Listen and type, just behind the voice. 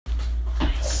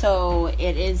So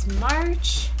it is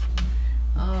March.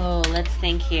 Oh, let's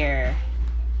think here.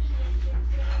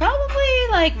 Probably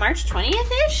like March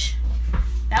 20th-ish.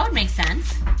 That would make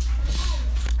sense.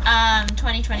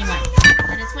 2021.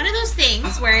 And it's one of those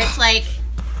things where it's like,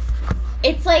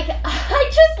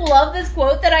 I just love this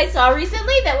quote that I saw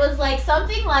recently that was like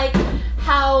something like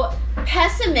how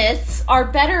pessimists are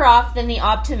better off than the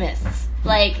optimists.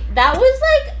 Like, that was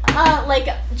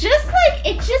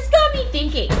it just got me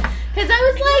thinking. Because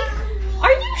I was like,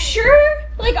 are you sure?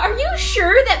 Like, are you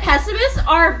sure that pessimists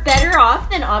are better off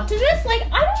than optimists? Like,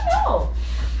 I don't know.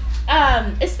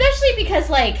 Especially because,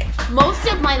 like, most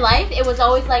of my life, it was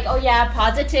always like, oh yeah,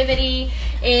 positivity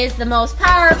is the most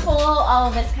powerful, all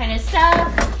of this kind of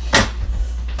stuff.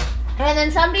 And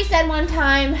then somebody said one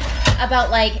time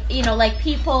about, like, you know, like,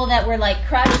 people that were, like,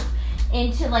 crushed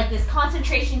into, like, this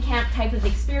concentration camp type of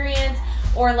experience,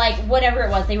 or, like, whatever it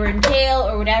was. They were in jail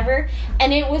or whatever.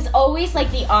 And it was always,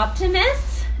 like, the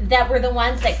optimists that were the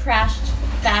ones that crashed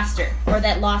faster, or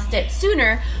that lost it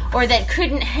sooner, or that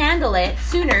couldn't handle it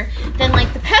sooner than,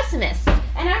 like, the pessimists.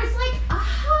 And I was like,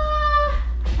 aha,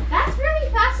 that's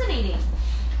really fascinating.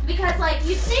 Because, like,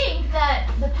 you think that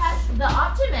the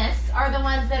optimists are the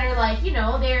ones that are, like, you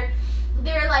know, they're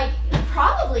like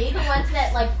probably the ones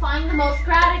that, like, find the most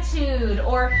gratitude,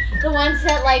 or the ones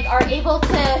that, like, are able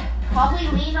to probably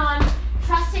lean on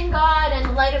trust in God and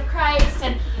the light of Christ.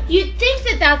 And you'd think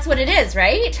that that's what it is,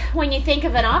 right? When you think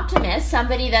of an optimist,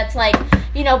 somebody that's, like,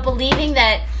 you know, believing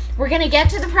that we're going to get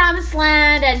to the promised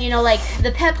land, and, you know, like,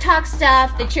 the pep talk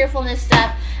stuff, the cheerfulness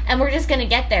stuff, and we're just going to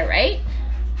get there, right?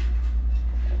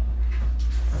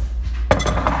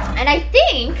 And I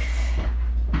think,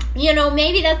 you know,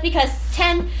 maybe that's because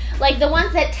the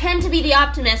ones that tend to be the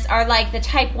optimists are, like, the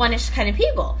type 1-ish kind of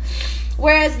people.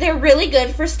 Whereas they're really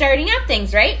good for starting up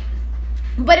things, right?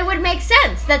 But it would make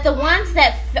sense that the ones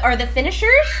that are the finishers,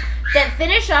 that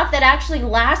finish off, that actually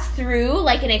last through,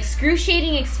 like, an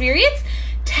excruciating experience,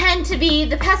 tend to be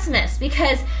the pessimists,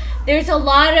 because there's a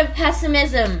lot of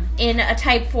pessimism in a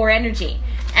type 4 energy.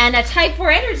 And a type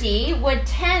 4 energy would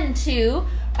tend to,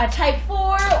 a type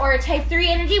 4 or a type 3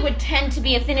 energy would tend to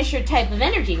be a finisher type of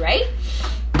energy, right?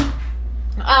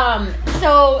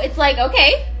 So it's like,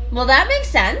 okay, well, that makes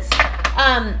sense.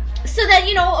 So that,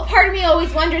 you know, a part of me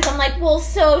always wonders, I'm like, well,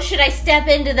 so should I step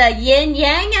into the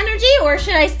yin-yang energy, or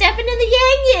should I step into the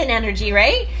yang-yin energy,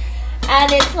 right?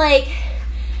 And it's like,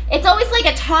 it's always like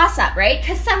a toss-up, right?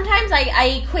 Because sometimes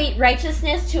I equate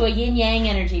righteousness to a yin-yang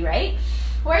energy, right?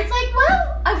 Where it's like,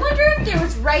 well, I wonder if there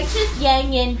was righteous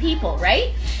yang-yin people,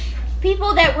 right?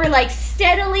 People that were, like,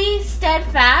 steadily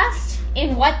steadfast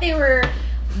in what they were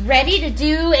ready to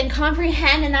do and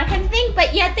comprehend and that kind of thing,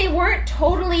 but yet they weren't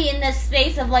totally in this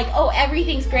space of, like, oh,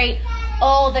 everything's great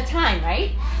all the time,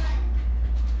 right?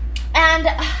 And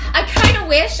I kind of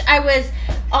wish I was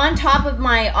on top of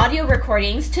my audio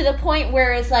recordings to the point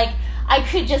where it's like I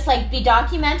could just, like, be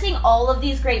documenting all of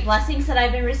these great blessings that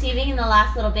I've been receiving in the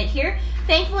last little bit here.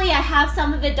 Thankfully, I have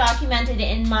some of it documented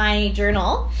in my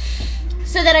journal,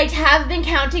 so that I have been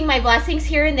counting my blessings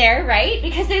here and there, right?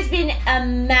 Because there's been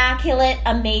immaculate,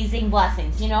 amazing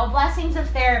blessings, you know? Blessings of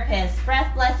therapists,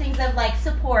 blessings of, like,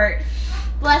 support,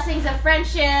 blessings of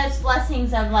friendships,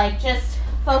 blessings of, like, just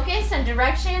focus and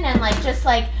direction, and, like, just,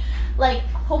 like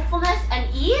hopefulness and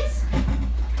ease.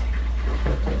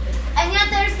 And yet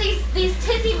there's these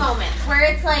tizzy moments where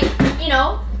it's like, you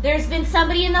know, there's been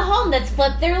somebody in the home that's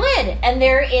flipped their lid, and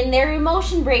they're in their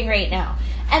emotion brain right now.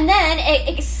 And then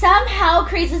it somehow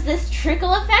creates this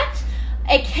trickle effect.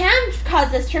 It can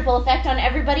cause this trickle effect on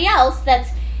everybody else that's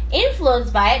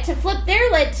influenced by it to flip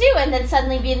their lid too, and then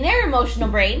suddenly be in their emotional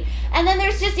brain. And then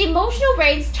there's just emotional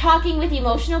brains talking with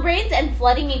emotional brains and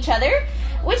flooding each other,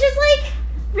 which is, like,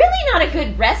 really not a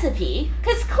good recipe,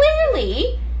 because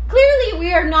clearly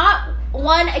we are not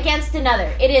one against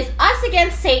another. It is us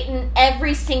against Satan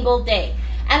every single day.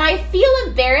 And I feel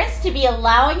embarrassed to be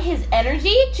allowing his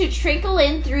energy to trickle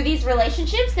in through these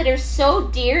relationships that are so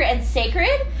dear and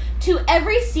sacred to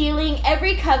every sealing,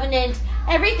 every covenant,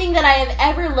 everything that I have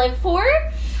ever lived for,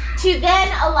 to then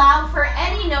allow for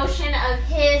any notion of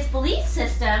his belief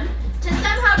system to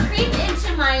somehow creep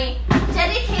into my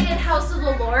dedicated house of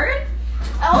the Lord.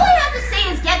 All I have to say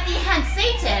is, get thee hence,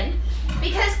 Satan,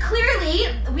 because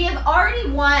clearly we have already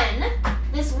won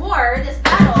this war, this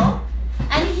battle,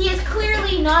 and he is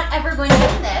clearly not ever going to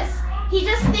win this. He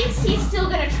just thinks he's still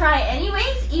going to try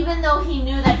anyways, even though he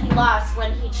knew that he lost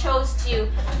when he chose to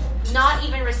not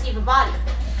even receive a body.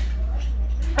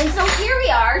 And so here we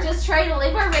are, just trying to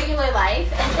live our regular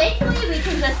life, and thankfully we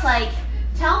can just, like,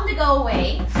 tell him to go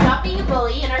away, stop being a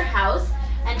bully in our house,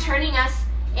 and turning us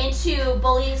into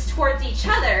bullies towards each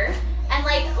other, And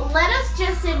like, let us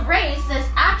just embrace this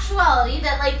actuality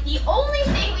that like the only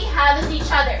thing we have is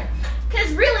each other.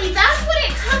 Because really, that's what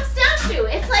it comes down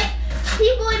to. It's like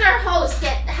people in our house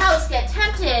get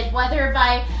tempted, whether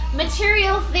by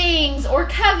material things or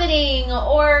coveting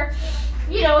or,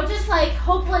 you know, just like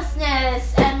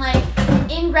hopelessness and like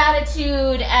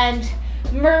ingratitude and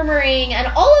murmuring and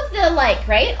all of the like,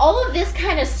 right? All of this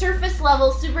kind of surface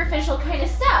level, superficial kind of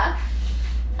stuff.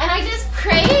 And I just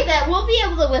pray that we'll be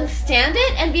able to withstand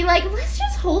it and be like, let's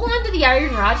just hold on to the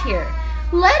iron rod here.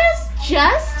 Let us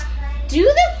just do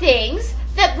the things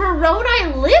that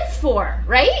Moroni lived for,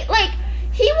 right? Like,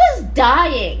 he was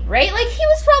dying, right? Like, he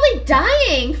was probably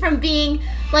dying from being,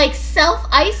 like,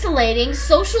 self-isolating,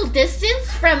 social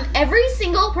distance from every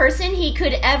single person he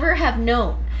could ever have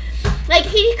known. Like,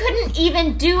 he couldn't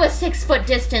even do a 6-foot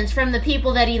distance from the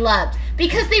people that he loved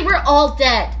because they were all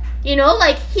dead. You know,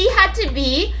 like, he had to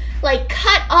be, like,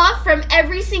 cut off from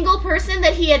every single person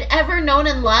that he had ever known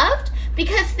and loved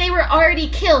because they were already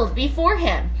killed before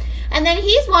him. And then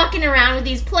he's walking around with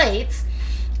these plates,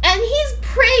 and he's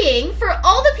praying for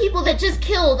all the people that just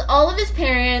killed all of his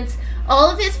parents, all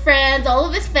of his friends, all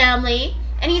of his family,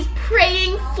 and he's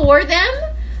praying for them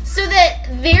so that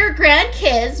their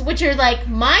grandkids, which are, like,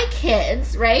 my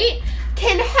kids, right,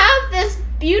 can have this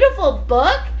beautiful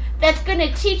book that's going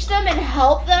to teach them and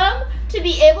help them to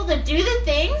be able to do the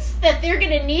things that they're going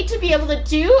to need to be able to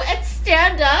do and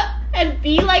stand up and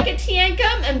be like a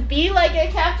Teancum and be like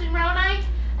a Captain Moroni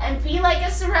and be like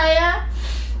a Soraya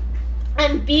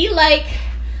and be like,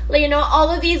 you know,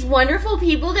 all of these wonderful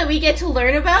people that we get to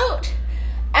learn about.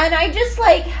 And I'm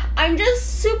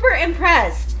just super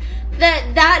impressed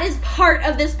that that is part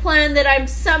of this plan that I'm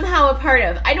somehow a part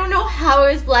of. I don't know how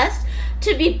I was blessed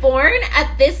to be born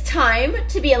at this time,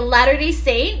 to be a Latter-day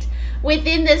Saint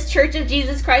within this Church of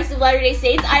Jesus Christ of Latter-day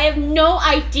Saints. I have no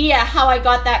idea how I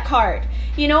got that card.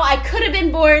 You know, I could have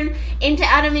been born into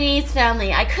Adam and Eve's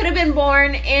family. I could have been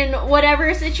born in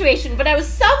whatever situation, but I was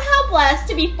somehow blessed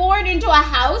to be born into a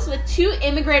house with 2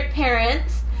 immigrant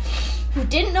parents who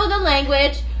didn't know the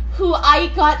language, who I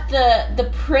got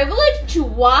the privilege to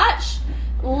watch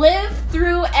live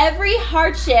through every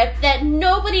hardship that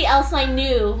nobody else I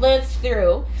knew lived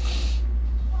through.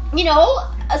 You know,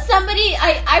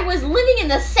 I was living in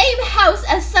the same house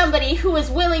as somebody who was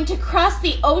willing to cross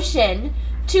the ocean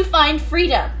to find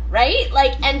freedom, right?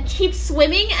 Like, and keep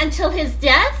swimming until his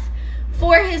death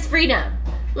for his freedom.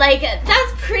 Like,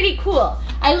 that's pretty cool.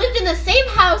 I lived in the same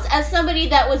house as somebody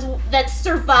that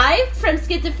survived from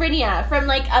schizophrenia, from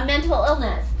like a mental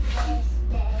illness,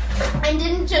 and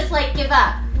didn't just like give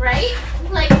up, right?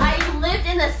 Like, I lived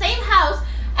in the same house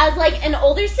as like an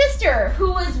older sister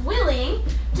who was willing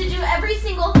to do every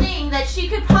single thing that she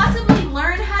could possibly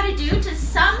learn how to do to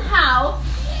somehow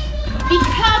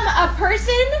become a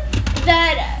person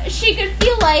that she could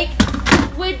feel like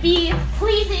would be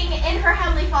pleasing in her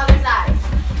Heavenly Father's eyes.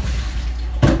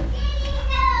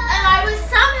 And I was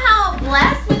somehow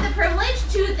blessed with the privilege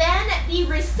to then be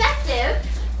receptive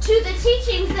to the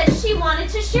teachings that she wanted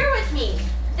to share with me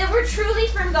that were truly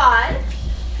from God.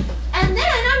 And then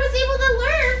I was able to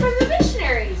learn from the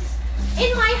missionaries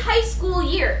in my high school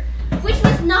year, which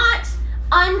was not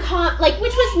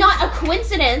which was not a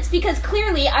coincidence, because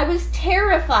clearly I was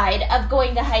terrified of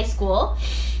going to high school,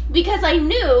 because I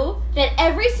knew that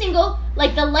every single,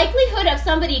 like, the likelihood of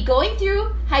somebody going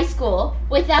through high school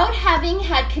without having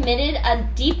had committed a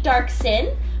deep, dark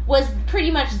sin was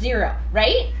pretty much zero,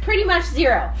 right? Pretty much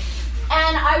zero.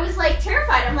 And I was, like,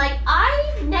 terrified. I'm like,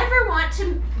 I never want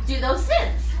to do those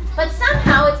sins. But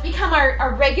somehow it's become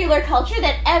our regular culture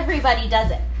that everybody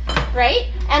does it, right?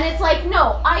 And it's like,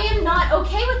 no, I am not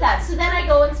okay with that. So then I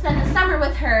go and spend the summer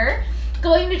with her,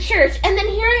 going to church, and then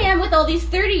here I am with all these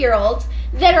 30-year-olds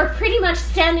that are pretty much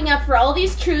standing up for all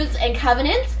these truths and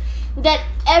covenants that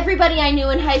everybody I knew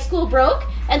in high school broke.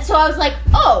 And so I was like,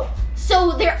 oh,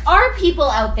 so there are people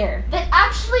out there that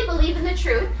actually believe in the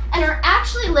truth and are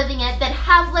actually living it, that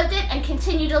have lived it and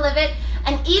continue to live it.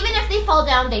 And even if they fall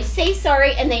down, they say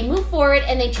sorry and they move forward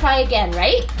and they try again,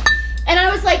 right? And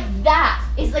I was like, that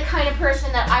is the kind of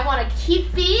person that I want to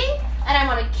keep being, and I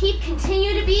want to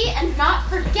continue to be, and not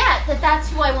forget that that's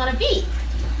who I want to be.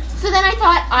 So then I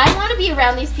thought, I want to be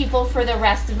around these people for the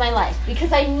rest of my life,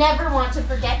 because I never want to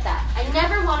forget that. I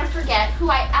never want to forget who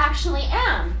I actually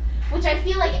am, which I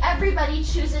feel like everybody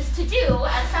chooses to do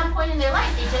at some point in their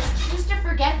life. They just choose to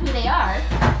forget who they are.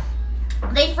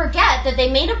 They forget that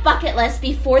they made a bucket list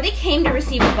before they came to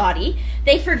receive a body.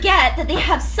 They forget that they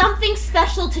have something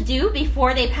special to do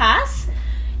before they pass,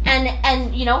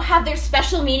 and you know, have their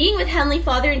special meeting with Heavenly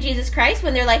Father and Jesus Christ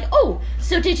when they're like, oh,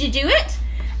 so did you do it?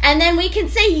 And then we can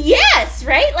say yes,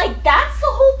 right? Like, that's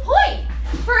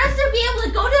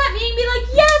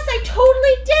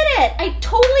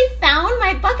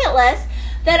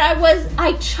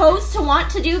I chose to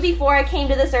want to do before I came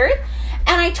to this earth.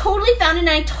 And I totally found it and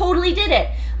I totally did it.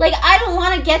 Like, I don't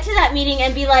want to get to that meeting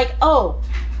and be like,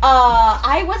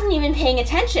 I wasn't even paying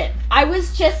attention. I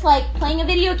was just like playing a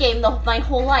video game my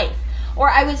whole life. Or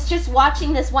I was just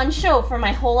watching this one show for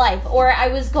my whole life. Or I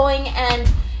was going and,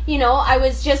 I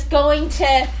was just going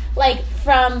to, like,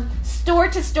 from store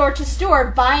to store to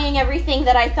store, buying everything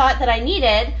that I thought that I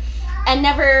needed and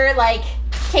never, like,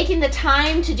 taking the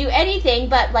time to do anything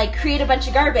but, like, create a bunch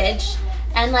of garbage.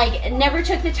 And, like, never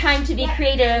took the time to be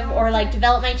creative or, like,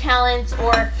 develop my talents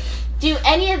or do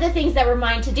any of the things that were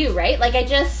mine to do, right? Like, I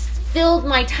just filled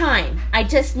my time. I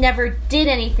just never did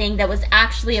anything that was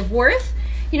actually of worth.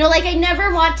 Like, I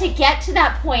never want to get to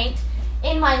that point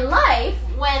in my life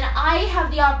when I have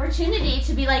the opportunity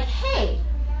to be like, hey,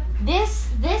 this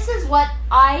is what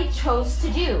I chose to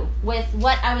do with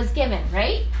what I was given,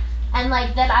 right? And,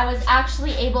 like, that I was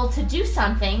actually able to do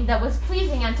something that was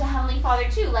pleasing unto Heavenly Father,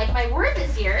 too. Like, my word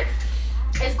this year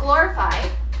is glorified.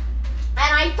 And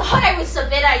I thought I was a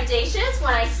bit audacious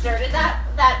when I started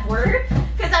that word.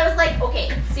 Because I was like,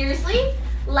 okay, seriously?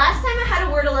 Last time I had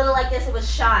a word a little like this, it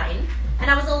was shine. And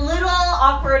I was a little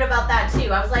awkward about that,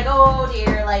 too. I was like, oh,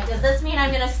 dear. Like, does this mean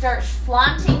I'm going to start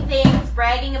flaunting things,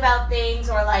 bragging about things,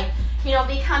 or, like,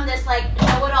 become this, like,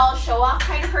 know-it-all, show-off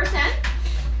kind of person?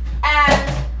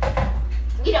 And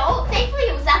thankfully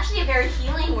it was actually a very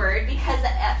healing word because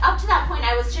up to that point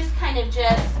I was just kind of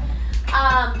just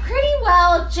pretty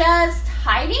well just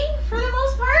hiding for the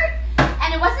most part.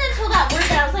 And it wasn't until that word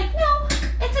that I was like, no,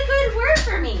 it's a good word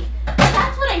for me.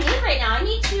 That's what I need right now. I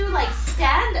need to, like,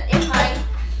 stand in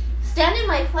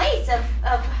my place of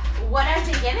what I've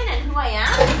been given and who I am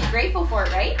and be grateful for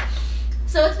it, right?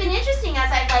 So it's been interesting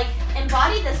as I've, like,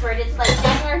 embodied this word. It's like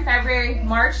January, February,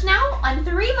 March now. I'm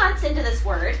 3 months into this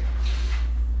word.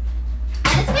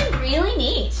 And it's been really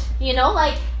neat.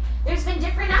 Like, there's been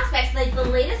different aspects. Like, the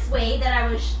latest way that I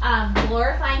was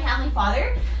glorifying Heavenly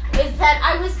Father is that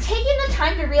I was taking the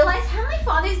time to realize Heavenly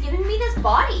Father's given me this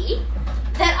body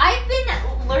that I've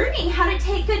been learning how to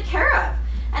take good care of.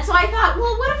 And so I thought,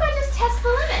 well, what if I just test the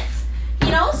limits?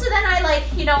 So then I, like,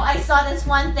 I saw this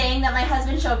one thing that my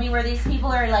husband showed me where these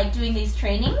people are, like, doing these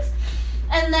trainings.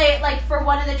 And they, like, for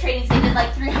one of the trainings, they did,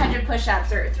 like, 300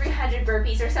 push-ups or 300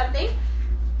 burpees or something.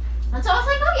 And so I was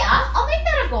like, oh, yeah, I'll make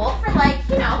that a goal for, like,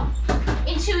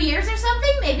 in 2 years or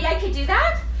something. Maybe I could do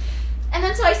that. And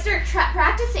then so I start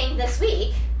practicing this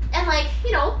week. And, like,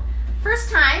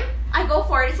 first time I go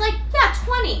for it, it's like, yeah,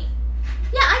 20.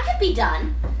 Yeah, I could be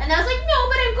done. And I was like, no,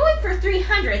 but I'm going for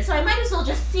 300, so I might as well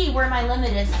just see where my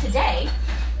limit is today.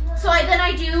 So then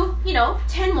I do,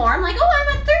 10 more. I'm like, oh,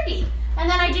 I'm at 30. And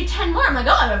then I do 10 more. I'm like,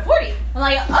 oh, I'm at 40. I'm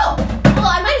like, oh, well,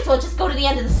 I might as well just go to the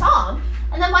end of the song.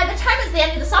 And then by the time it's the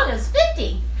end of the song, it was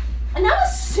 50. And that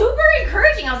was super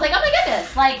encouraging. I was like, oh my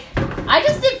goodness. Like, I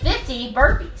just did 50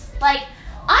 burpees. Like,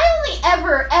 I only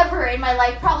ever in my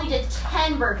life probably did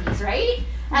 10 burpees, right?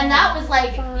 And that was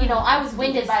like, I was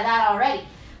winded by that already.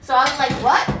 So I was like,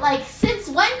 what? Like, since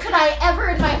when could I ever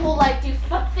in my whole life do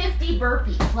 50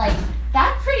 burpees? Like,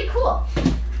 that's pretty cool.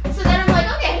 So then I'm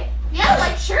like, okay, yeah,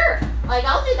 like, sure. Like,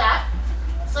 I'll do that.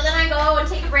 So then I go and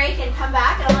take a break and come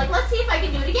back, and I'm like, let's see if I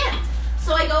can do it again.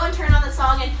 So I go and turn on the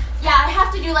song, and yeah, I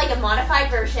have to do, like, a modified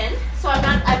version. So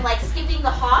I'm like, skipping the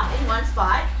hop in one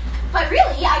spot. But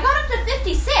really, yeah, I got up to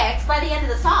 56 by the end of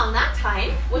the song that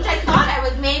time, which I thought I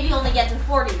would maybe only get to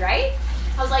 40, right?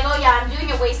 I was like, oh yeah, I'm doing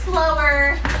it way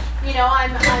slower.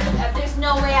 There's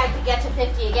no way I could get to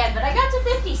 50 again. But I got to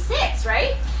 56,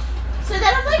 right? So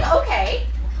then I'm like, okay,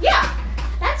 yeah,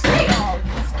 that's great.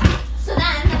 So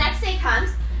then the next day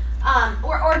comes,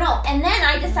 or no, and then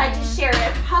I decide to share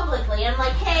it publicly. I'm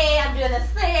like, hey, I'm doing this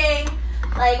thing.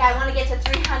 Like, I want to get to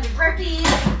 300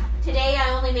 burpees. Today I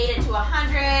only made it to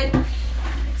 100,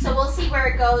 so we'll see where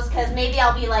it goes, because maybe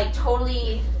I'll be, like,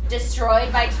 totally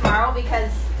destroyed by tomorrow,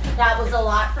 because that was a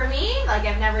lot for me. Like,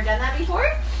 I've never done that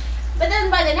before. But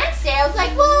then by the next day I was like,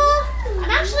 well,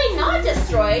 I'm actually not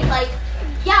destroyed. Like,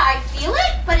 yeah, I feel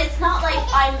it, but it's not like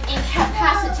I'm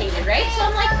incapacitated, right? So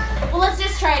I'm like, well, let's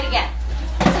just try it again.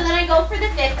 So then I go for the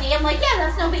 50. I'm like, yeah,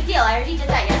 that's no big deal. I already did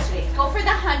that yesterday. Go for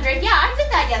the 100. Yeah, I did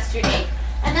that yesterday.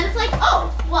 And then it's like, oh,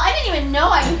 well, I didn't even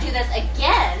know I could do this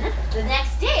again the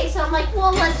next day. So I'm like,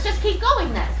 well, let's just keep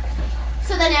going then.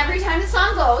 So then every time the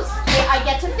song goes, I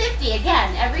get to 50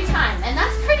 again, every time. And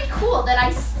that's pretty cool that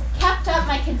I kept up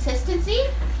my consistency,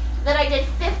 that I did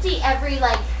 50 every,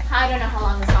 like, I don't know how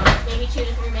long the song is, maybe 2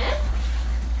 to 3 minutes.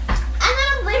 And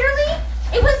then literally,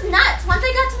 it was nuts. Once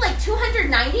I got to, like, 290,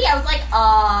 I was like,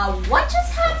 what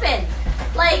just happened?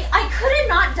 Like, I could have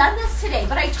not done this today,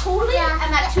 but I totally am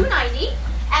at 290.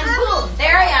 And boom,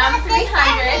 there I am, 3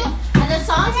 300, and the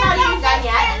song's not even done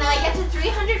yet, and then I get to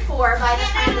 304 by the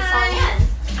time the song ends.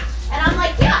 And I'm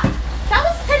like, yeah, that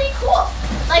was pretty cool.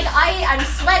 Like, I'm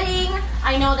sweating.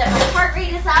 I know that my heart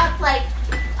rate is up. Like,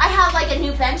 I have, like, a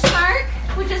new benchmark,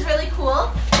 which is really cool.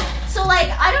 So, like,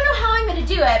 I don't know how I'm going to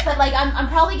do it, but, like, I'm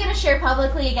probably going to share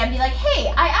publicly again, be like,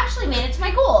 hey, I actually made it to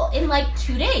my goal in, like,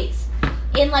 2 days.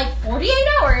 In, like, 48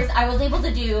 hours, I was able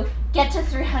to get to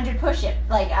 300 push-up,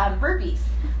 like, burpees,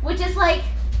 which is, like,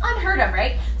 unheard of,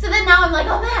 right? So then now I'm like,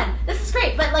 oh, man, this is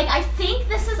great. But, like, I think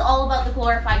this is all about the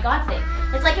glorified God thing.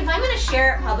 It's like, if I'm going to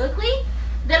share it publicly,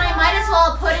 then I might as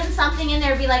well put in something in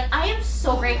there and be like, I am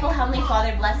so grateful Heavenly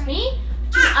Father blessed me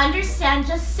to understand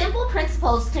just simple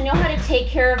principles to know how to take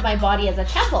care of my body as a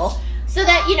temple, so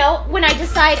that, you know, when I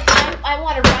decide I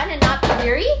want to run and not be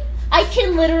weary, I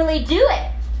can literally do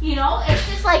it. You know, it's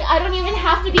just like I don't even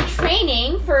have to be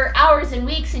training for hours and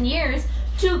weeks and years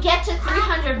to get to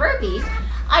 300 burpees.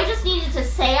 I just needed to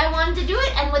say I wanted to do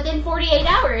it, and within 48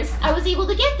 hours, I was able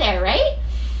to get there, right?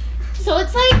 So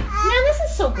it's like, man, this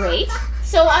is so great.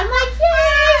 So I'm like,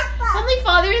 yay! Heavenly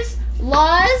Father's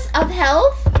laws of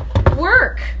health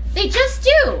work. They just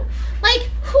do. Like,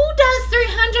 who does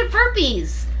 300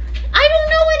 burpees? I don't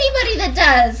know anybody that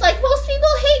does. Like, most people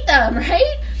hate them,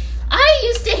 right? I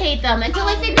used to hate them until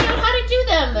I figured out how to do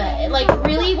them, like,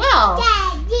 really well.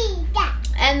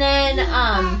 And then,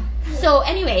 so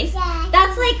anyways,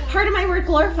 that's, like, part of my word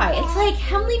glorify. It's like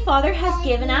Heavenly Father has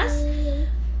given us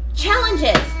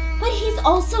challenges, but He's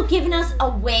also given us a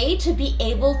way to be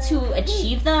able to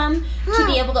achieve them, to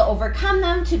be able to overcome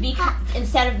them, to be,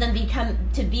 instead of them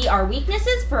to be our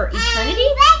weaknesses for eternity,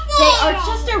 they are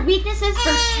just our weaknesses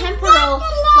for temporal,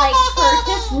 like, for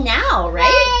just now,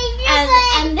 right?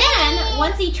 And then,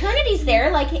 once eternity's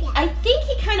there, like, I think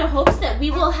He kind of hopes that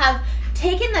we will have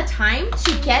taken the time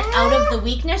to get out of the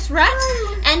weakness rut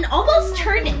and almost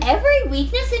turned every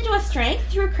weakness into a strength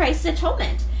through Christ's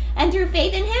atonement and through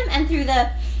faith in Him and through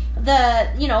the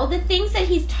you know, the things that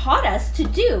He's taught us to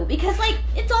do, because, like,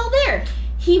 it's all there.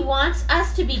 He wants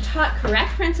us to be taught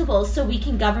correct principles so we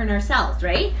can govern ourselves,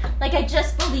 right? Like, I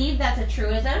just believe that's a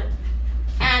truism.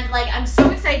 And, like, I'm so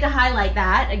excited to highlight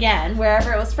that, again,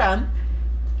 wherever it was from.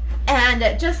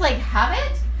 And just, like, have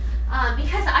it.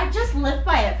 Because I've just lived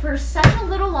by it for such a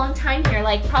little long time here,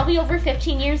 like, probably over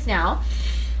 15 years now,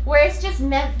 where it's just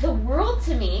meant the world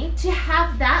to me to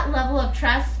have that level of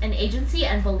trust and agency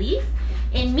and belief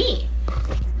in me.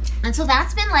 And so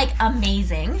that's been, like,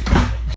 amazing.